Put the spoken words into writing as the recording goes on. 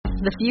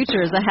The future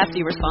is a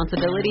hefty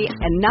responsibility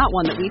and not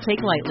one that we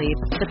take lightly.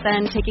 But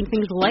then taking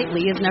things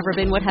lightly has never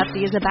been what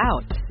Hefty is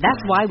about. That's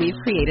why we've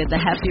created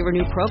the Hefty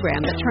Renew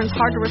program that turns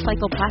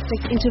hard-to-recycle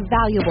plastics into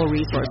valuable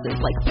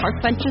resources like park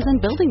benches and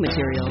building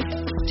materials.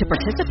 To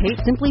participate,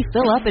 simply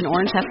fill up an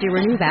orange Hefty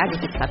Renew bag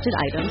with accepted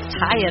items,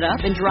 tie it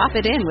up, and drop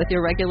it in with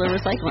your regular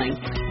recycling.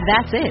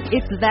 That's it.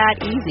 It's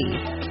that easy.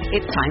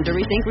 It's time to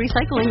rethink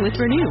recycling with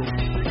Renew.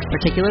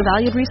 Particular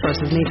valued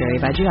resources may vary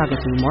by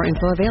geography. More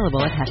info available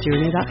at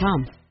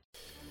heftyrenew.com.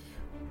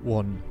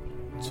 1,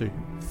 2,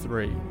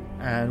 3,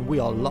 and we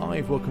are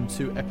live. Welcome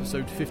to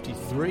episode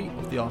 53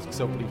 of the Ask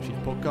Yourself Believe Chief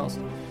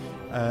podcast.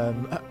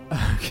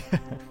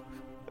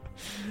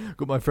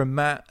 Got my friend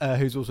Matt,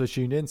 who's also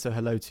tuned in, so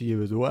hello to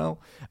you as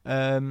well.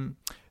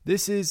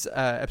 This is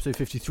episode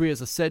 53.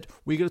 As I said,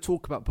 we're going to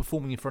talk about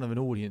performing in front of an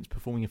audience,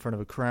 performing in front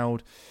of a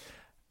crowd.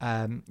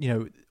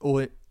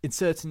 Or in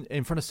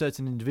front of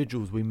certain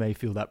individuals, we may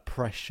feel that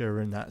pressure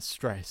and that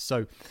stress.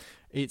 So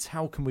it's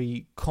how can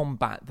we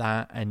combat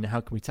that and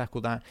how can we tackle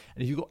that?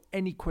 And if you've got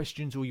any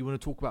questions or you want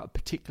to talk about a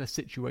particular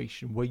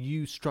situation where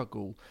you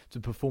struggle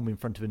to perform in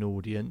front of an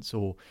audience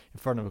or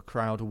in front of a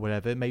crowd or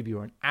whatever, maybe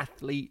you're an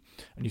athlete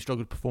and you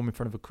struggle to perform in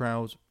front of a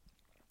crowd,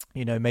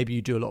 maybe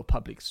you do a lot of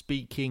public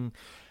speaking,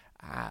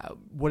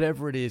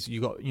 whatever it is, you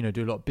got,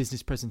 do a lot of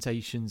business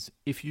presentations.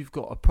 If you've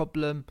got a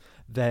problem,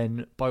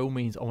 then by all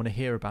means, I want to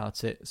hear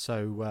about it.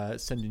 So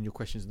send in your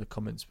questions in the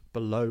comments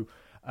below.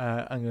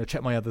 I'm going to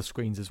check my other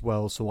screens as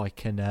well so I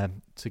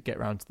can to get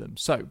around to them.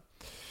 So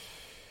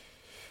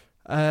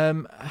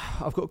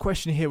I've got a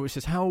question here which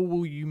says, how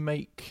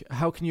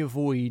can you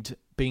avoid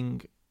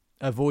being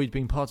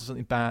part of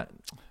something bad?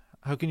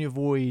 How can you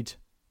avoid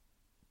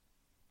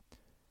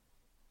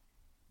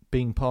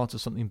being part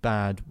of something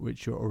bad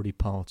which you're already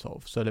part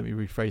of? So let me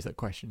rephrase that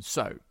question.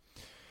 So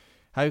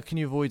how can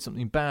you avoid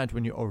something bad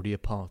when you're already a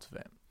part of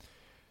it?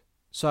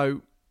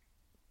 So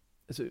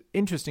it's an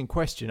interesting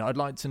question. I'd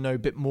like to know a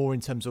bit more in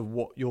terms of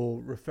what you're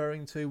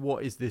referring to.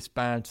 What is this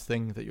bad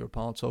thing that you're a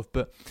part of?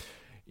 But,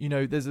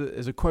 there's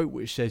a quote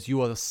which says, you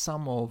are the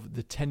sum of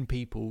the 10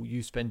 people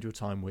you spend your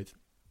time with.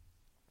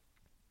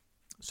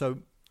 So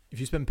if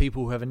you spend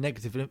people who have a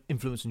negative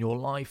influence on your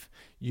life,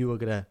 you are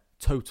going to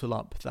total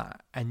up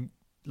that. And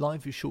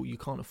life is short. You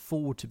can't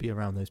afford to be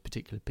around those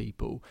particular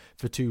people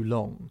for too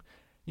long.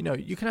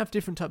 You can have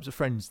different types of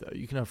friends, though.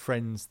 You can have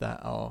friends that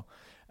are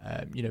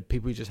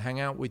people you just hang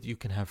out with. You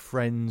can have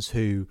friends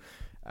who,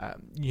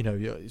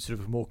 you're sort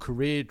of more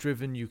career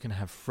driven. You can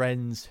have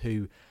friends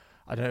who,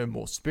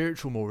 more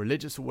spiritual, more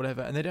religious or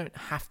whatever. And they don't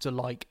have to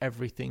like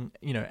everything,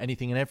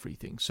 anything and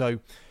everything. So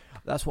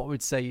that's what I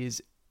would say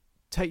is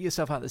take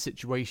yourself out of the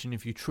situation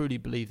if you truly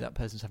believe that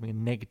person's having a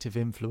negative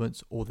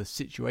influence or the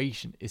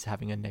situation is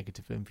having a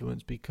negative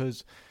influence,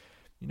 because,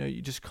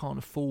 you just can't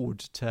afford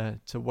to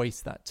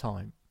waste that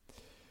time.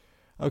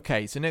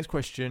 Okay, so next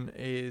question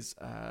is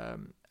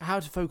how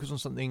to focus on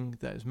something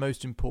that is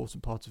most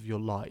important part of your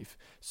life.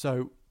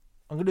 So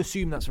I'm going to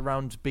assume that's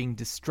around being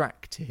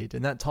distracted,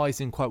 and that ties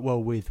in quite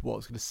well with what I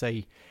was going to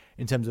say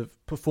in terms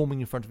of performing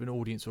in front of an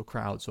audience or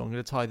crowd. So I'm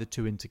going to tie the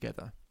two in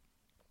together.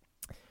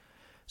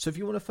 So if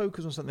you want to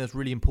focus on something that's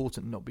really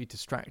important and not be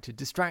distracted,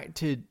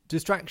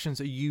 distractions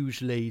are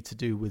usually to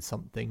do with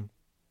something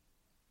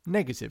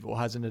negative or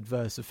has an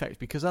adverse effect,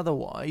 because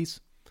otherwise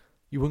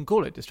you wouldn't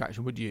call it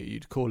distraction, would you?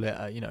 You'd call it,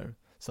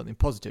 something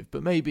positive.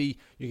 But maybe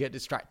you get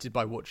distracted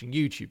by watching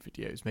YouTube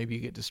videos. Maybe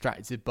you get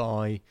distracted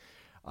by,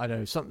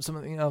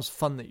 something else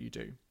fun that you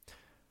do.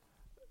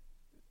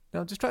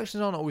 Now, distractions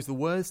aren't always the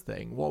worst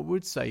thing. What I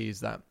would say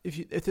is that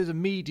if there's a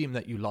medium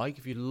that you like,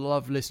 if you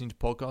love listening to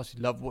podcasts,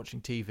 you love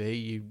watching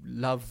TV, you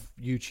love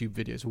YouTube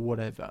videos or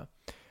whatever,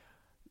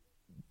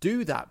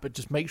 do that, but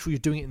just make sure you're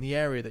doing it in the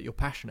area that you're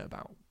passionate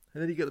about.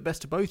 And then you get the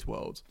best of both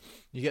worlds.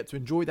 You get to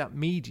enjoy that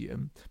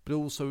medium, but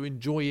also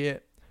enjoy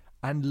it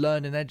and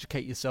learn and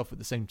educate yourself at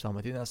the same time.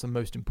 I think that's the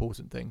most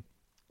important thing.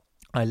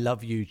 I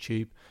love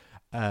YouTube,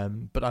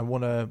 but I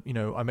want to,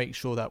 I make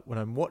sure that when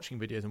I'm watching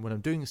videos and when I'm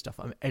doing stuff,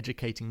 I'm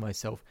educating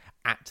myself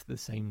at the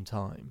same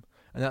time.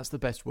 And that's the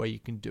best way you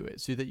can do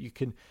it, so that you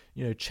can,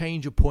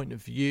 change your point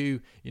of view.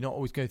 You're not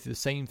always going through the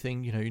same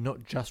thing. You're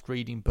not just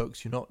reading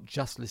books. You're not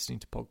just listening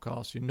to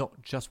podcasts. You're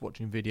not just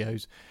watching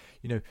videos.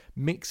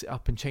 Mix it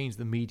up and change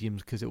the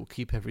mediums, because it will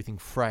keep everything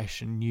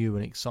fresh and new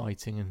and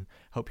exciting and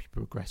help you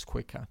progress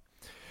quicker.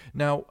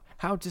 Now,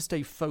 how to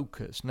stay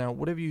focused? Now,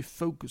 whatever you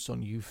focus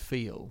on, you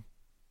feel.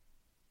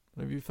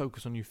 Whatever you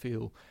focus on, you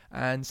feel.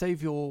 And say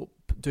if you're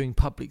doing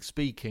public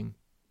speaking,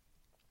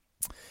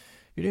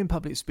 if you're doing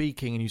public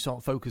speaking and you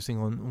start focusing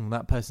on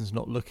that person's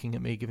not looking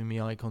at me, giving me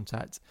eye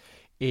contact,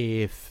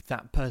 if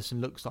that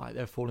person looks like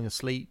they're falling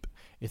asleep,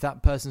 if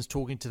that person's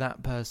talking to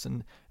that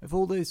person, if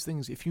all those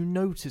things, if you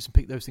notice and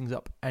pick those things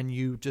up and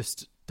you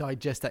just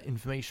digest that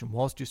information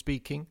whilst you're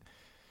speaking,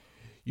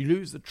 you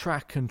lose the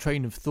track and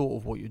train of thought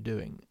of what you're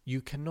doing.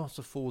 You cannot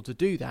afford to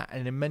do that.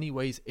 And in many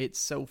ways, it's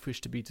selfish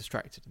to be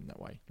distracted in that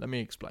way. Let me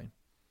explain.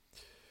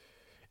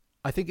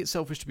 I think it's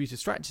selfish to be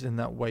distracted in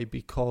that way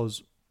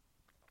because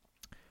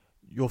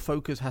your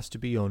focus has to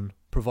be on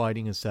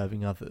providing and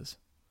serving others.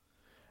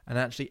 And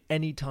actually,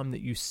 any time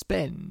that you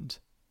spend,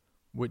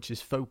 which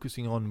is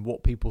focusing on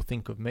what people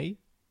think of me,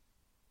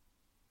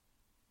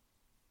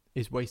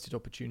 is wasted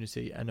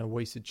opportunity and a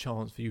wasted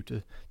chance for you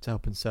to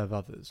help and serve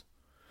others.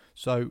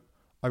 So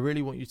I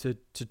really want you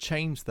to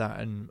change that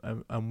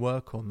and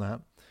work on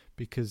that,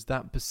 because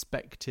that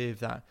perspective,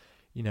 that,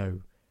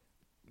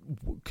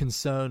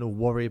 concern or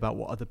worry about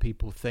what other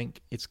people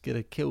think, it's going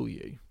to kill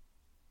you.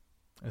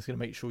 It's going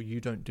to make sure you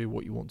don't do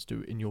what you want to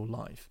do in your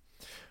life.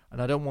 And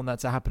I don't want that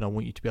to happen. I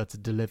want you to be able to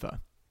deliver.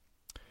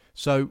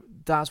 So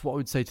that's what I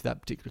would say to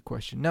that particular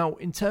question. Now,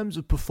 in terms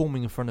of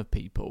performing in front of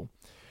people,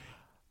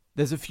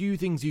 there's a few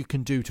things you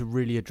can do to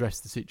really address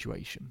the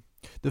situation.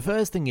 The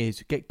first thing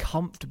is get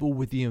comfortable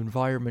with the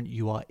environment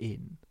you are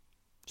in.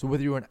 So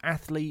whether you're an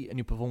athlete and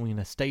you're performing in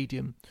a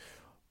stadium,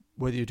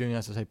 whether you're doing,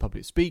 as I say,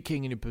 public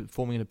speaking and you're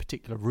performing in a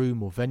particular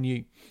room or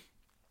venue,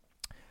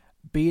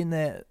 be in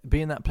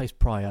that place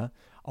prior.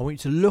 I want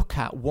you to look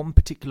at one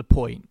particular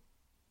point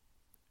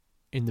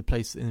in the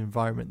place, in the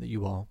environment that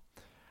you are.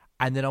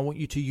 And then I want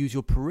you to use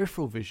your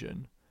peripheral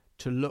vision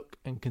to look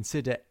and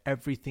consider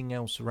everything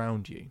else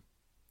around you.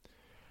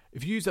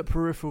 If you use that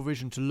peripheral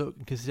vision to look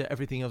and consider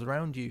everything else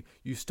around you,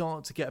 you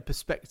start to get a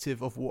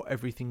perspective of what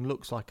everything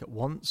looks like at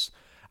once.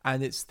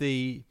 And it's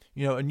a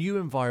new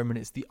environment,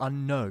 it's the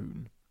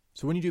unknown.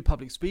 So when you do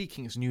public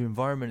speaking, it's a new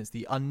environment, it's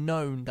the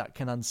unknown that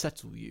can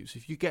unsettle you. So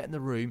if you get in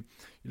the room,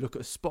 you look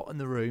at a spot in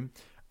the room,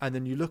 and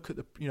then you look at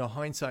the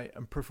hindsight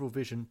and peripheral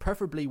vision,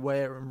 preferably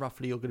where and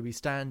roughly you're going to be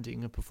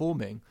standing and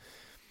performing,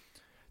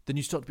 then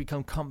you start to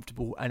become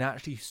comfortable and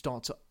actually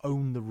start to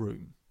own the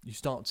room.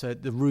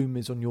 The room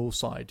is on your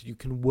side. You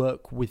can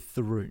work with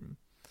the room.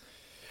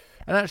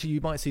 And actually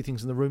you might see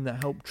things in the room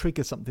that help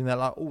trigger something that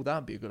like, oh,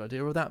 that'd be a good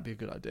idea, or that'd be a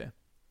good idea.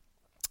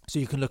 So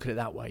you can look at it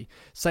that way.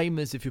 Same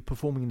as if you're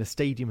performing in a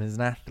stadium as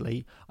an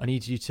athlete, I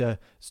need you to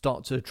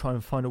start to try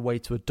and find a way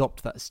to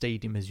adopt that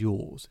stadium as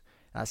yours.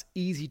 That's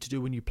easy to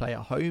do when you play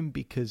at home,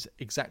 because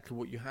exactly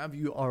what you have,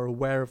 you are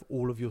aware of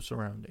all of your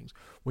surroundings.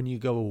 When you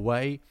go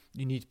away,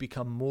 you need to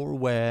become more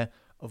aware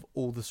of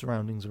all the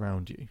surroundings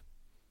around you.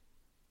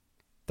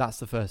 That's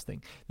the first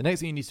thing. The next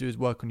thing you need to do is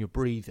work on your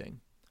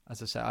breathing.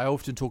 As I say, I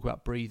often talk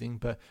about breathing,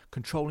 but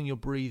controlling your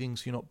breathing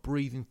so you're not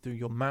breathing through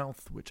your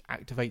mouth, which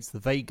activates the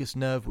vagus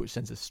nerve, which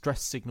sends a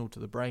stress signal to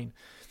the brain,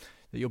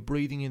 that you're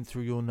breathing in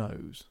through your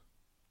nose.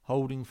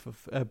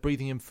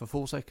 Breathing in for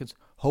 4 seconds,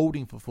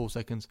 holding for 4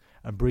 seconds,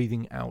 and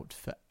breathing out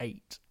for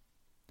 8.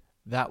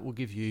 That will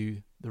give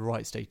you the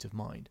right state of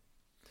mind.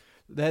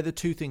 They're the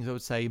two things I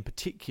would say in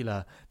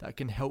particular that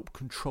can help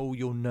control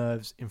your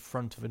nerves in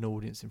front of an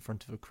audience, in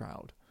front of a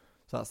crowd.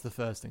 So that's the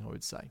first thing I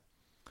would say.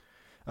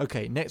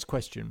 Okay, next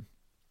question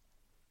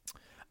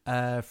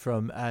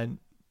from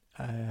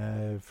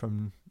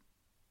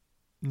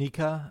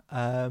Nika.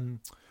 When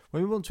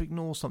we want to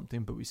ignore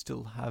something, but we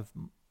still have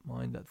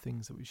mind that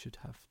things that we should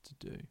have to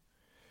do.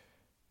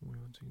 We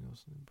want to ignore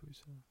something, but we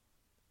still...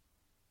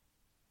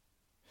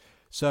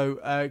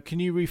 So, can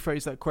you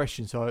rephrase that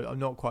question? So I'm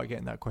not quite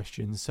getting that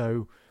question.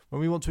 So,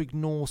 when we want to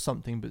ignore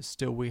something, but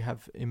still we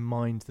have in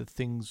mind the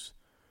things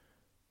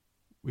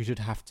we should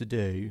have to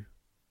do.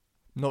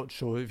 Not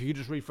sure. If you could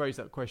just rephrase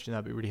that question,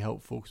 that'd be really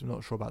helpful, because I'm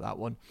not sure about that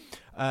one.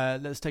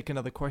 Let's take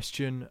another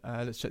question.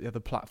 Let's check the other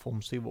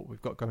platform, see what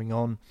we've got going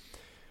on.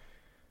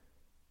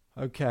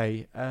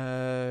 Okay.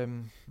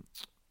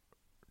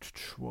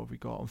 What have we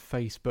got on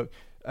Facebook?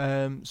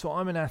 So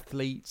I'm an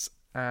athlete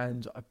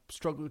and I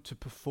struggle to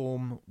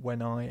perform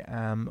when I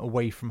am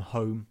away from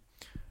home.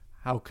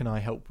 How can I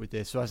help with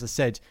this? So as I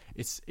said,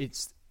 it's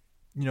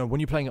when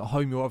you're playing at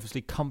home, you're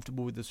obviously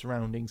comfortable with the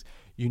surroundings.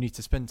 You need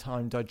to spend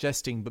time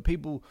digesting. But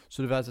people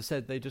sort of, as I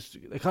said, they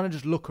kind of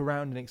just look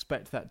around and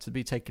expect that to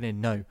be taken in.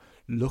 No,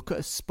 look at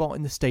a spot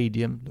in the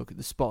stadium, look at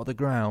the spot of the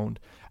ground,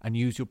 and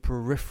use your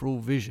peripheral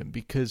vision,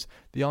 because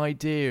the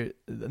idea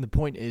and the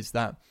point is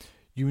that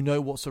you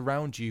know what's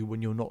around you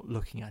when you're not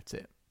looking at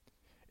it.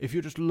 If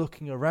you're just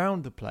looking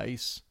around the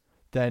place,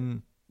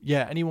 then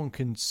yeah, anyone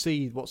can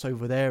see what's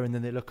over there, and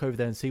then they look over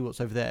there and see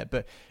what's over there.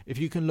 But if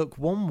you can look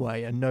one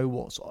way and know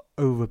what's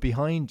over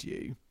behind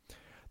you,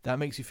 that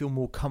makes you feel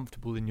more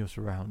comfortable in your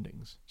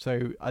surroundings.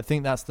 So I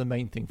think that's the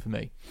main thing for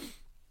me.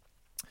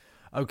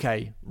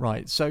 Okay,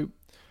 right. So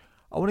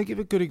I want to give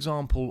a good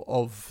example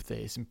of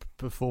this in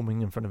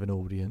performing in front of an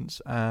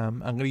audience. I'm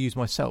going to use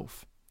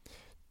myself.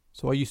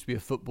 So I used to be a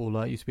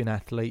footballer, I used to be an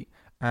athlete,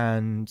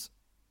 and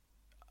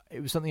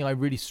it was something I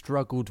really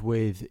struggled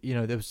with.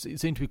 It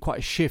seemed to be quite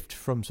a shift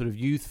from sort of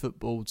youth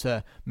football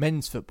to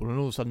men's football, and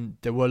all of a sudden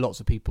there were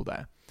lots of people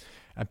there,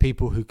 and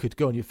people who could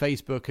go on your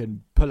Facebook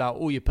and pull out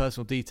all your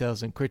personal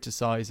details and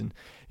criticize, and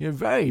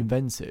very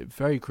inventive,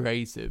 very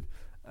creative,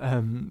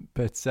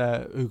 but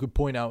who could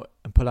point out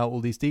and pull out all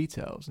these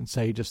details and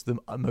say just the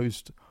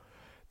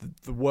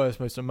worst,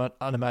 most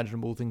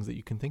unimaginable things that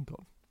you can think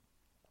of.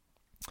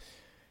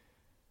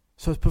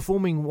 So I was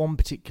performing one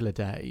particular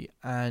day,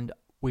 and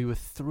we were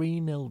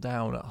 3-0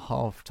 down at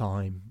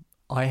half-time.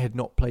 I had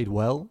not played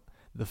well.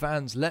 The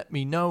fans let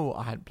me know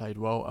I hadn't played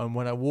well, and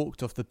when I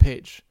walked off the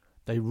pitch,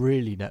 they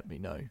really let me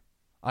know.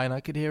 And I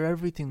could hear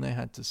everything they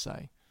had to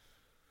say.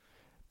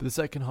 but the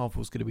second half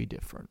was going to be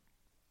different.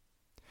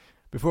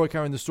 Before I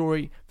carry on the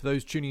story, for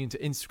those tuning into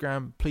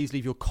Instagram, please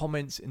leave your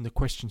comments in the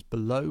questions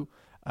below,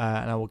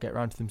 and I will get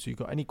around to them. So you've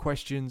got any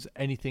questions,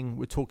 anything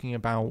we're talking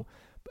about,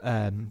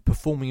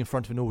 performing in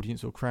front of an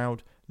audience or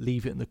crowd,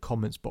 leave it in the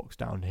comments box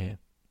down here.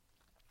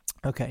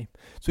 Okay,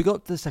 so we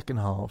got to the second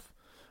half,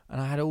 and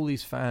I had all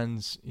these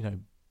fans,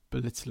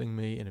 belittling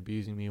me and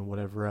abusing me and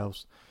whatever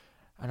else.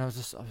 And I was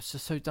just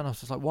so done. I was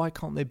just like, why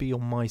can't they be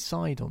on my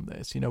side on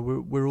this?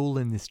 We're all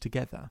in this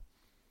together.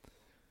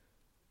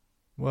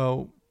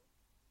 Well,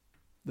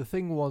 the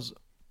thing was,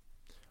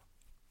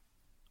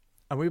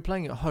 and we were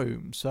playing at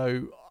home,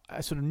 so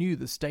I sort of knew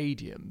the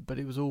stadium, but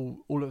it was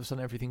all of a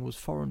sudden everything was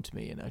foreign to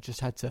me, and I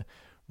just had to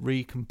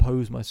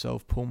recompose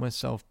myself, pull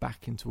myself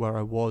back into where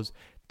I was,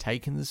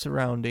 take in the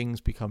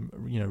surroundings, become,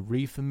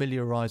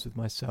 refamiliarize with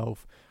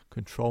myself,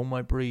 control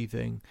my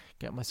breathing,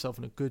 get myself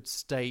in a good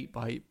state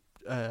by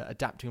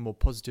adapting a more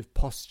positive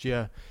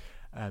posture,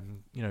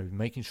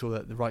 making sure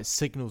that the right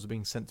signals are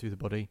being sent through the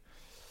body.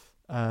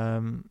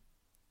 And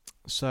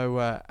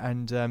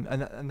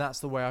that's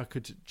the way I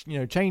could,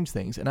 change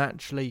things. And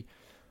actually,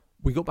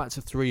 we got back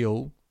to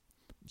 3-3.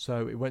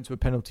 So it went to a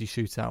penalty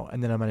shootout,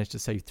 and then I managed to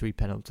save 3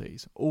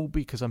 penalties, all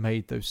because I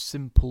made those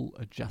simple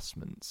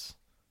adjustments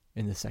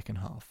in the second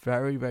half.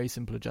 Very, very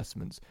simple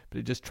adjustments, but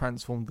it just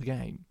transformed the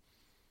game.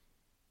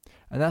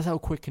 And that's how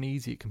quick and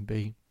easy it can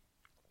be.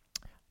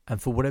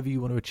 And for whatever you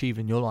want to achieve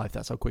in your life,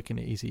 that's how quick and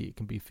easy it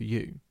can be for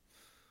you.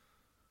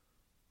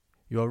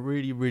 You are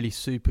really, really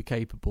super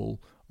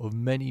capable of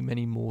many,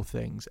 many more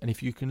things. And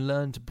if you can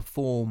learn to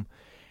perform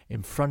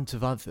in front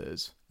of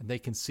others, and they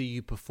can see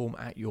you perform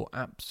at your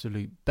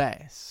absolute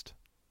best,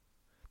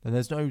 then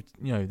there's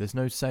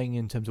no saying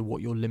in terms of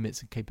what your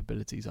limits and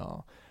capabilities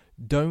are.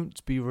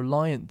 Don't be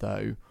reliant,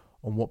 though,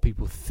 on what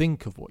people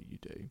think of what you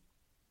do.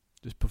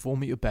 Just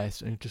perform at your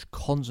best and just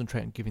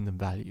concentrate on giving them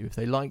value. If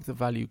they like the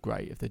value,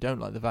 great. If they don't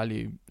like the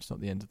value, it's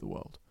not the end of the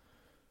world.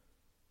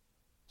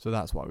 So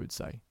that's what I would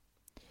say.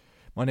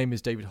 My name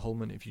is David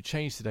Holman. If you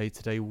change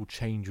today will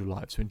change your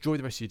life. So enjoy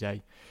the rest of your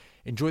day.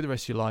 Enjoy the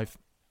rest of your life.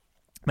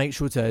 Make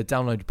sure to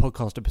download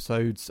podcast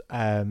episodes.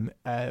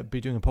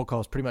 Be doing a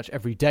podcast pretty much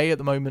every day at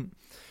the moment.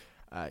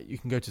 You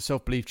can go to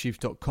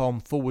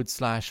selfbeliefchief.com/pod.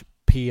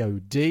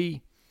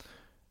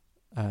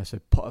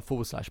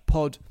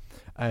 /pod.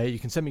 You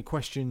can send me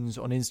questions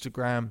on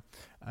Instagram,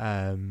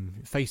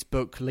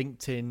 Facebook,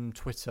 LinkedIn,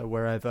 Twitter,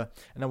 wherever.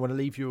 And I want to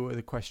leave you with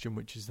a question,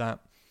 which is that,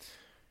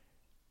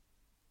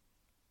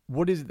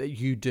 what is it that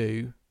you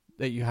do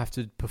that you have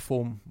to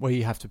perform, where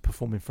you have to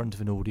perform in front of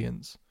an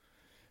audience?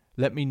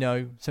 Let me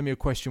know. Send me a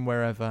question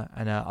wherever,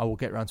 and I will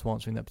get around to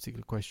answering that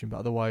particular question. But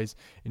otherwise,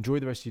 enjoy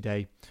the rest of your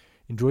day.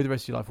 Enjoy the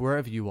rest of your life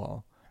wherever you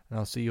are. And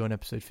I'll see you on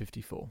episode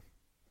 54.